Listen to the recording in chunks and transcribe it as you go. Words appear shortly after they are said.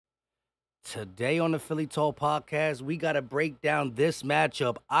Today on the Philly Talk podcast, we got to break down this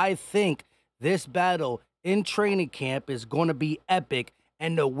matchup. I think this battle in training camp is going to be epic,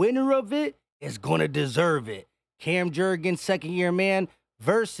 and the winner of it is going to deserve it. Cam Jurgens, second-year man,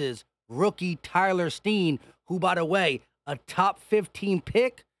 versus rookie Tyler Steen, who, by the way, a top 15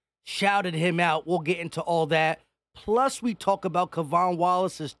 pick, shouted him out. We'll get into all that. Plus, we talk about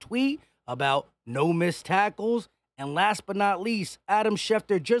Wallace's tweet about no missed tackles. And last but not least, Adam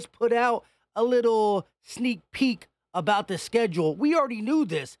Schefter just put out a little sneak peek about the schedule. We already knew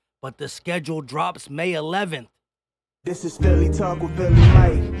this, but the schedule drops May 11th. This is Philly Talk with Philly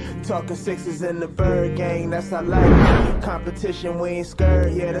Mike. Talking sixes in the bird gang, that's our life. Competition, we ain't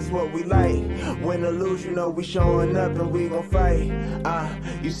scared, yeah, that's what we like. Win or lose, you know we showing up and we gon' fight.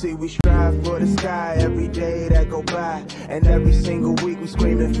 You see we strive for the sky every day that go by. And every single week we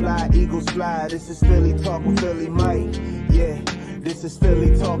screaming fly, eagles fly. This is Philly Talk with Philly Mike, yeah. This is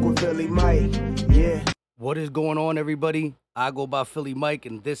Philly Talk with Philly Mike, yeah. What is going on, everybody? I go by Philly Mike,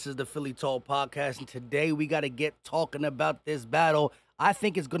 and this is the Philly Talk podcast. And today we got to get talking about this battle. I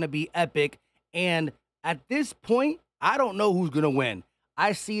think it's going to be epic. And at this point, I don't know who's going to win.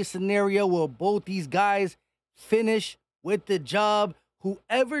 I see a scenario where both these guys finish with the job.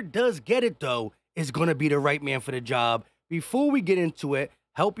 Whoever does get it, though, is going to be the right man for the job. Before we get into it,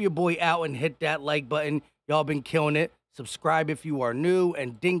 help your boy out and hit that like button. Y'all been killing it. Subscribe if you are new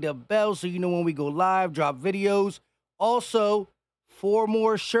and ding the bell so you know when we go live, drop videos. Also, 4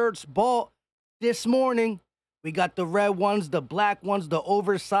 more shirts bought this morning. We got the red ones, the black ones, the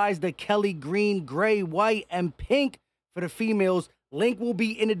oversized, the Kelly green, gray, white, and pink for the females. Link will be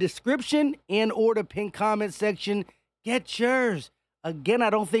in the description and or the pink comment section. Get yours. Again, I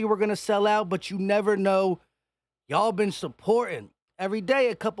don't think we're going to sell out, but you never know. Y'all been supporting. Every day,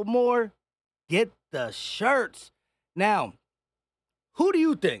 a couple more. Get the shirts. Now, who do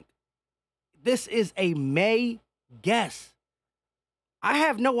you think? This is a May guess. I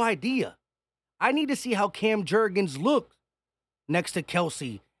have no idea. I need to see how Cam Jurgens looks next to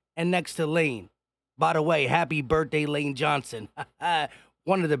Kelsey and next to Lane. By the way, happy birthday, Lane Johnson.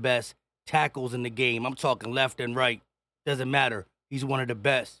 One of the best tackles in the game. I'm talking left and right. Doesn't matter. He's one of the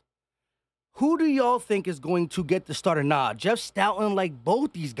best. Who do y'all think is going to get the starter nod? Jeff Stoutland like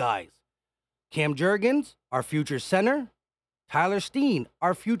both these guys. Cam Jurgens, our future center. Tyler Steen,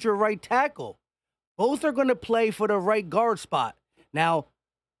 our future right tackle. Both are going to play for the right guard spot. Now,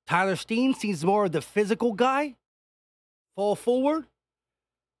 Tyler Steen seems more of the physical guy. Fall forward.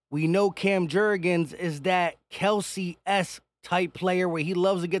 We know Cam Jurgens is that Kelsey-esque type player where he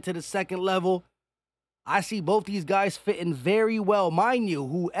loves to get to the second level. I see both these guys fitting very well. Mind you,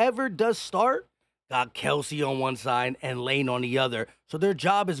 whoever does start got Kelsey on one side and Lane on the other. So their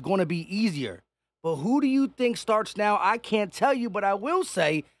job is going to be easier. But who do you think starts now? I can't tell you, but I will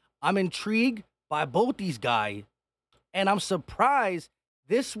say I'm intrigued by both these guys. And I'm surprised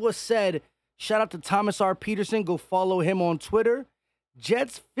this was said. Shout out to Thomas R. Peterson. Go follow him on Twitter.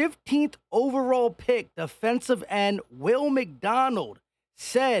 Jets' 15th overall pick, defensive end Will McDonald,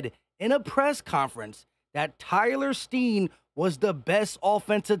 said in a press conference that Tyler Steen was the best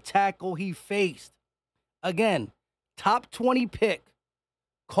offensive tackle he faced. Again, top 20 pick,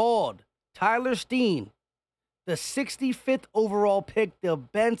 called Tyler Steen, the 65th overall pick, the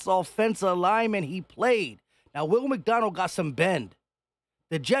best offensive lineman he played. Now, Will McDonald got some bend.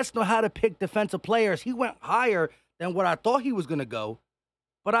 The Jets know how to pick defensive players. He went higher than what I thought he was going to go.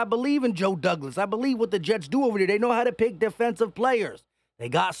 But I believe in Joe Douglas. I believe what the Jets do over there. They know how to pick defensive players. They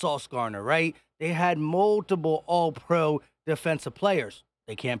got Sauce Gardner, right? They had multiple all-pro defensive players.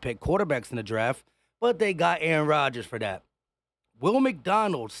 They can't pick quarterbacks in the draft, but they got Aaron Rodgers for that. Will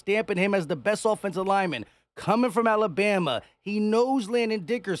McDonald, stamping him as the best offensive lineman, coming from Alabama. He knows Landon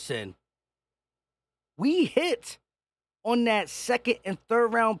Dickerson. We hit on that second and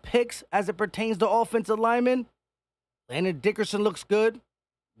third round picks as it pertains to offensive linemen. Landon Dickerson looks good.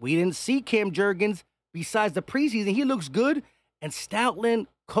 We didn't see Cam Jurgens besides the preseason. He looks good. And Stoutland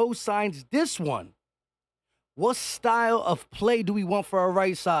co-signs this one. What style of play do we want for our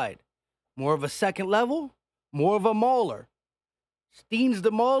right side? More of a second level? More of a mauler? Steen's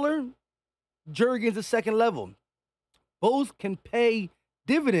the mauler. Jurgens the second level. Both can pay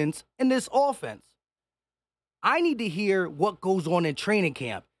dividends in this offense. I need to hear what goes on in training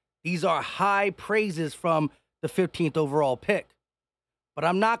camp. These are high praises from the 15th overall pick. But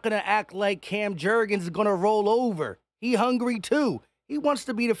I'm not going to act like Cam Jurgens is going to roll over. He hungry too. He wants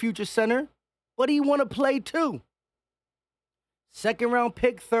to be the future center, but he want to play too. Second round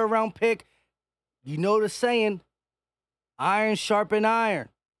pick, third round pick. You know the saying, iron sharpen iron.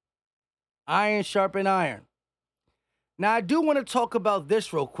 Iron sharpen iron. Now, I do want to talk about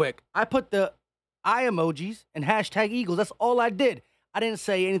this real quick. I put the eye emojis and hashtag Eagles. That's all I did. I didn't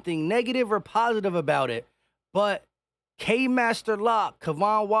say anything negative or positive about it. But K-Master Lock,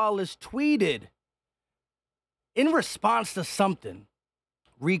 Kevon Wallace tweeted in response to something,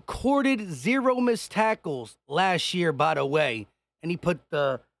 recorded 0 missed tackles last year, by the way. And he put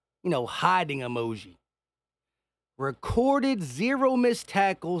the, hiding emoji. Recorded 0 missed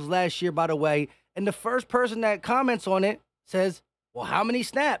tackles last year, by the way. And the first person that comments on it says, well, how many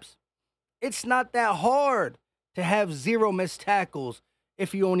snaps? It's not that hard to have 0 missed tackles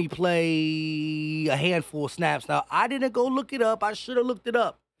if you only play a handful of snaps. Now, I didn't go look it up. I should have looked it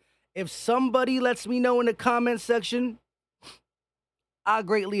up. If somebody lets me know in the comment section, I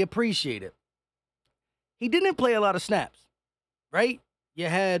greatly appreciate it. He didn't play a lot of snaps, right? You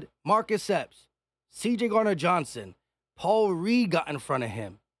had Marcus Epps, C.J. Garner-Johnson, Paul Reed got in front of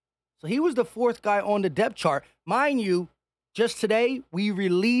him. So he was the 4th guy on the depth chart. Mind you, just today, we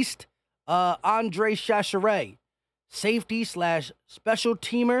released Andre Chachere, safety / special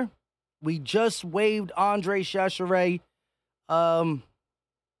teamer. We just waived Andre Chachere. Wallace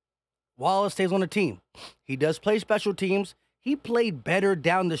stays on the team. He does play special teams. He played better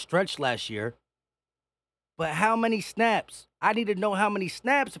down the stretch last year. But how many snaps? I need to know how many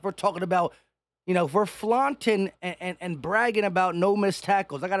snaps if we're talking about, if we're flaunting and bragging about no missed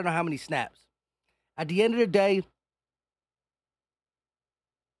tackles. I got to know how many snaps. At the end of the day,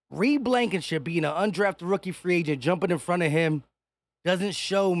 Reed Blankenship being an undrafted rookie free agent, jumping in front of him, doesn't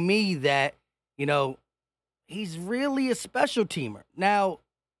show me that, he's really a special teamer. Now,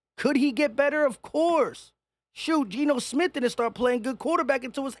 could he get better? Of course. Shoot, Geno Smith didn't start playing good quarterback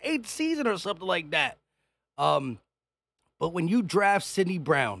until his 8th season or something like that. But when you draft Sidney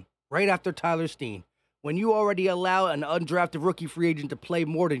Brown right after Tyler Steen, when you already allow an undrafted rookie free agent to play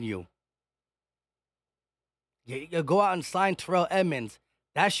more than you go out and sign Terrell Edmunds.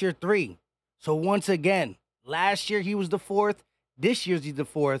 That's your 3. So once again, last year he was the 4th. This year he's the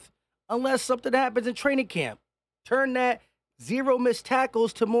 4th. Unless something happens in training camp. Turn that 0 missed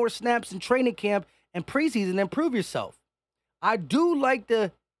tackles to more snaps in training camp and preseason and prove yourself. I do like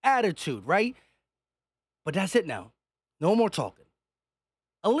the attitude, right? But that's it now. No more talking.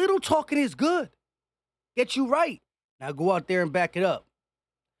 A little talking is good. Get you right. Now go out there and back it up.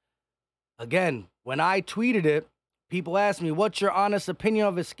 Again, when I tweeted it, people asked me, what's your honest opinion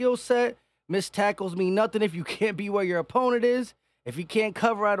of his skill set? Missed tackles mean nothing if you can't be where your opponent is. If he can't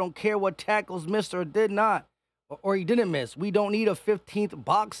cover, I don't care what tackles missed or did not. Or he didn't miss. We don't need a 15th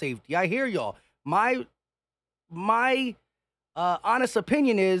box safety. I hear y'all. My honest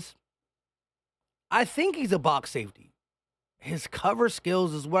opinion is I think he's a box safety. His cover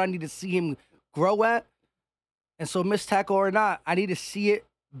skills is what I need to see him grow at. And so missed tackle or not, I need to see it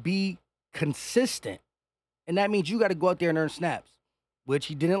be consistent. And that means you got to go out there and earn snaps, which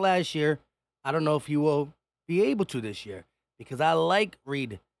he didn't last year. I don't know if he will be able to this year because I like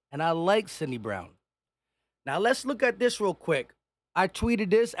Reed and I like Sidney Brown. Now, let's look at this real quick. I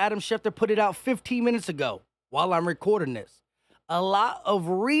tweeted this. Adam Schefter put it out 15 minutes ago while I'm recording this. A lot of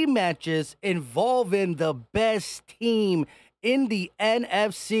rematches involving the best team in the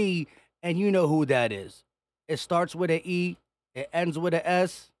NFC, and you know who that is. It starts with an E. It ends with an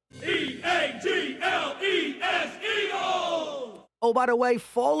S. E-A-G-L-E-S, Eagles! Oh, by the way,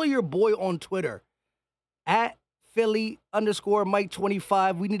 follow your boy on Twitter at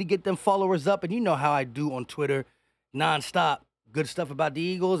Philly_Mike25. We need to get them followers up, and you know how I do on Twitter. Nonstop. Good stuff about the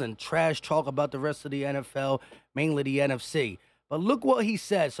Eagles and trash talk about the rest of the NFL, mainly the NFC. But look what he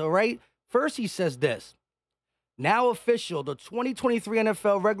says. So, right, first he says this. Now official, the 2023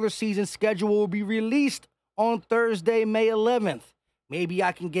 NFL regular season schedule will be released on Thursday, May 11th. Maybe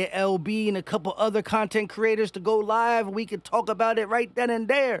I can get LB and a couple other content creators to go live. We can talk about it right then and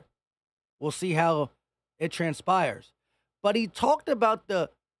there. We'll see how it transpires. But he talked about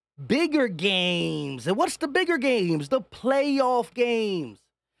the bigger games. And what's the bigger games? The playoff games.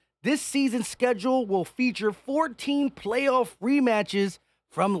 This season's schedule will feature 14 playoff rematches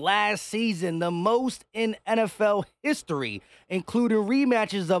from last season, the most in NFL history, including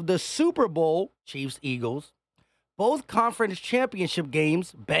rematches of the Super Bowl, Chiefs-Eagles, both conference championship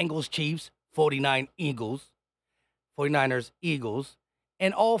games, Bengals-Chiefs, 49ers-Eagles,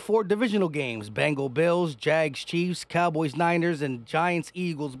 and all 4 divisional games, Bengal-Bills, Jags-Chiefs, Cowboys-Niners, and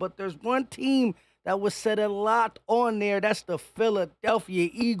Giants-Eagles. But there's one team that was said a lot on there. That's the Philadelphia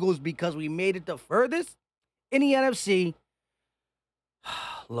Eagles because we made it the furthest in the NFC.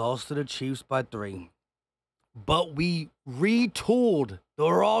 Lost to the Chiefs by 3. But we retooled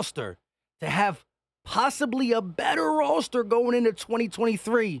the roster to have possibly a better roster going into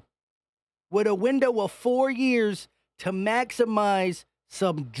 2023 with a window of 4 years to maximize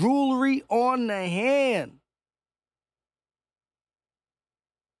some jewelry on the hand.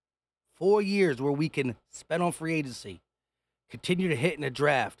 4 years where we can spend on free agency, continue to hit in the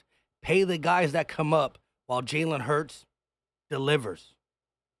draft, pay the guys that come up while Jalen Hurts delivers.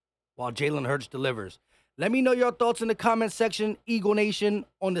 Let me know your thoughts in the comment section, Eagle Nation,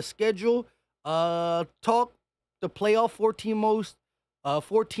 on the schedule. Talk the playoff 14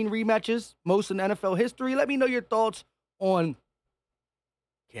 rematches, most in NFL history. Let me know your thoughts on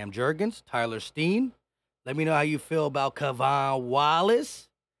Cam Jurgens, Tyler Steen. Let me know how you feel about Kavon Wallace.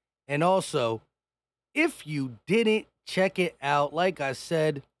 And also, if you didn't check it out, like I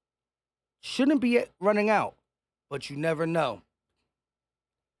said, shouldn't be running out, but you never know.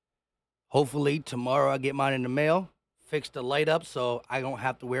 Hopefully, tomorrow I get mine in the mail, fix the light up so I don't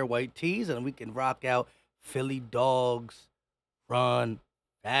have to wear white tees, and we can rock out Philly Dogs Run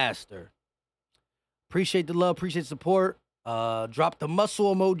Faster. Appreciate the love, appreciate the support. Drop the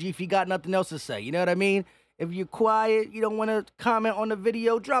muscle emoji if you got nothing else to say. You know what I mean? If you're quiet, you don't want to comment on the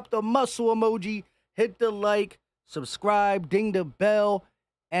video, drop the muscle emoji, hit the like, subscribe, ding the bell.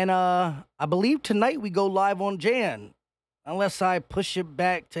 And I believe tonight we go live on Jan. Unless I push it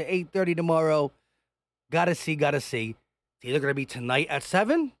back to 8:30 tomorrow. Gotta see. It's either going to be tonight at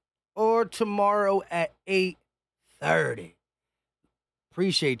 7 or tomorrow at 8:30.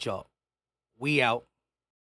 Appreciate y'all. We out.